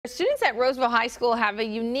Students at Roseville High School have a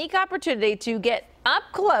unique opportunity to get up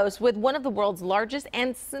close with one of the world's largest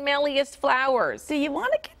and smelliest flowers. Do you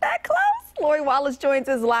want to get that close? Lori Wallace joins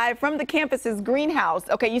us live from the campus's greenhouse.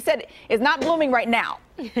 Okay, you said it's not blooming right now,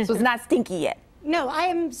 so it's not stinky yet. No, I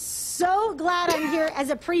am so glad I'm here as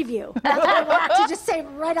a preview. That's what I want to just say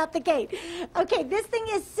right out the gate. Okay, this thing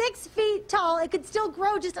is 6 feet tall. It could still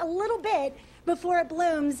grow just a little bit before it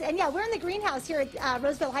blooms. And yeah, we're in the greenhouse here at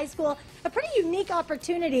Roseville High School. A pretty unique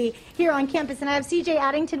opportunity here on campus. And I have CJ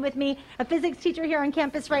Addington with me, a physics teacher here on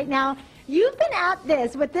campus right now. You've been at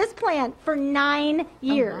this with this plant for 9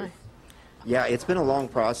 years. Yeah, it's been a long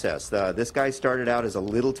process. This guy started out as a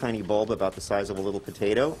little tiny bulb about the size of a little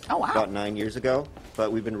potato about 9 years ago.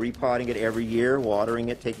 But we've been repotting it every year, watering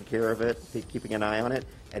it, taking care of it, keeping an eye on it.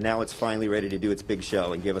 And now it's finally ready to do its big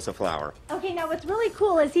show and give us a flower. Okay, now what's really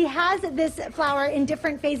cool is he has this flower in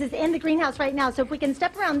different phases in the greenhouse right now. So if we can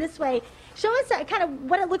step around this way, show us kind of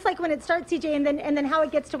what it looks like when it starts, CJ, and then how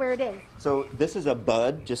it gets to where it is. So this is a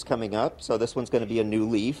bud just coming up. So this one's going to be a new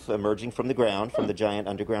leaf emerging from the ground, from the giant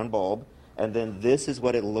underground bulb. And then this is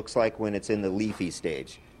what it looks like when it's in the leafy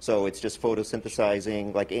stage. So it's just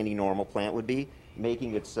photosynthesizing like any normal plant would be,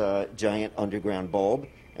 making its giant underground bulb.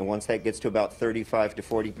 And once that gets to about 35 to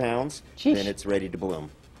 40 pounds, then it's ready to bloom.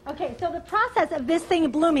 Okay, so the process of this thing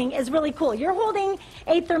blooming is really cool. You're holding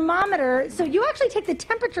a thermometer, so you actually take the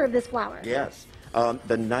temperature of this flower. Yes.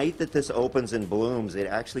 The night that this opens and blooms, it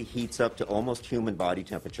actually heats up to almost human body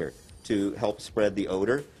temperature to help spread the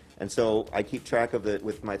odor. And so I keep track of it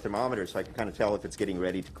with my thermometer so I can kind of tell if it's getting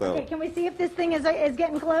ready to go. Okay, can we see if this thing is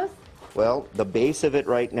getting close? Well, the base of it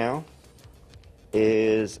right now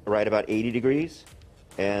is right about 80 degrees.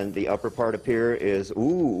 And the upper part up here is,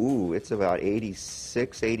 it's about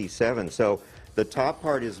 86, 87. So the top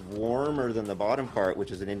part is warmer than the bottom part,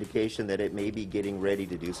 which is an indication that it may be getting ready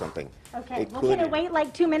to do something. Okay, well, can I wait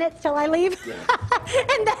like 2 minutes till I leave? Yeah.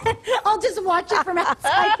 And then I'll just watch it from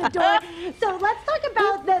outside the door. So let's talk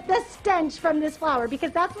about the stench from this flower,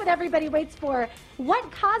 because that's what everybody waits for.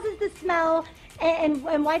 What causes the smell? And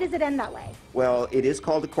why does it end that way? Well, it is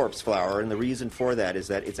called a corpse flower, and the reason for that is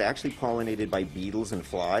that it's actually pollinated by beetles and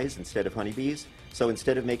flies instead of honeybees. So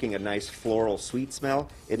instead of making a nice floral sweet smell,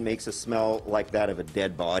 it makes a smell like that of a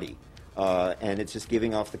dead body. And it's just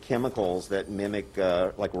giving off the chemicals that mimic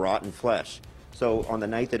like rotten flesh. So on the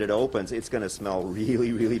night that it opens, it's going to smell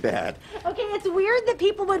really, really bad. Okay, it's weird that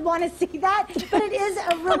people would want to see that, but it is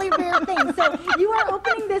a really rare thing. So you are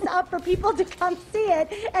opening this up for people to come see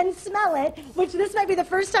it and smell it, which this might be the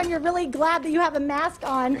first time you're really glad that you have a mask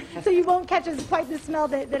on, so you won't catch quite the smell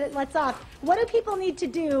that it lets off. What do people need to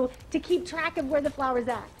do to keep track of where the flower's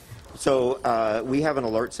at? So we have an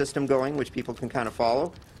alert system going, which people can kind of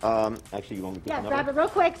follow. Actually, you want me to get grab it real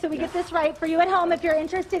quick so we get this right for you at home if you're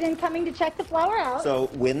interested in coming to check the flower out. So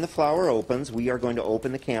when the flower opens, we are going to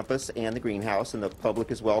open the campus and the greenhouse, and the public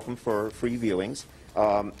is welcome for free viewings.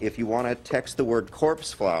 If you want to text the word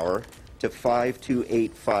corpse flower to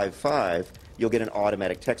 52855, you'll get an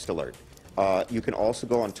automatic text alert. You can also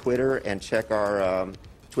go on Twitter and check our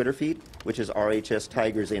Twitter feed, which is RHS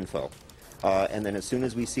Tigers Info. And then as soon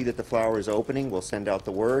as we see that the flower is opening, we'll send out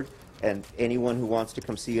the word, and anyone who wants to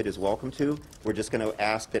come see it is welcome to. We're just going to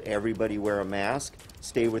ask that everybody wear a mask,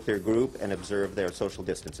 stay with their group, and observe their social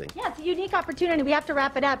distancing. Yeah, it's a unique opportunity. We have to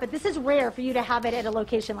wrap it up, but this is rare for you to have it at a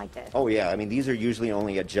location like this. Oh, yeah. I mean, these are usually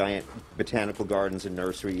only at giant botanical gardens and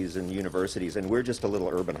nurseries and universities, and we're just a little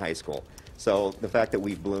urban high school. So the fact that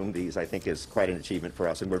we've bloomed these, I think, is quite an achievement for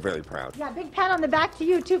us, and we're very proud. Yeah, big pat on the back to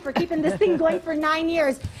you, too, for keeping this thing going for 9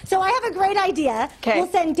 years. So I have a great idea. Okay. We'll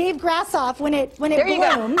send Dave Grassoff when it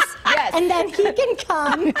blooms. Yes. And then he can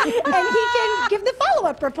come and he can give the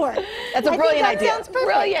follow-up report. That's a brilliant idea. Sounds perfect.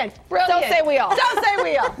 Brilliant. Brilliant. Don't say we all. Don't say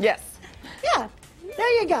we all. Yes. Yeah,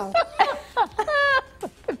 there you go.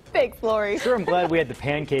 Thanks, Lori. Sure, I'm glad we had the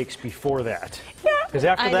pancakes before that. Yeah. Because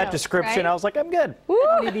after I that know, description, right? I was like, I'm good. Woo.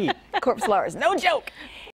 I don't need to eat. Corpse flowers, no joke.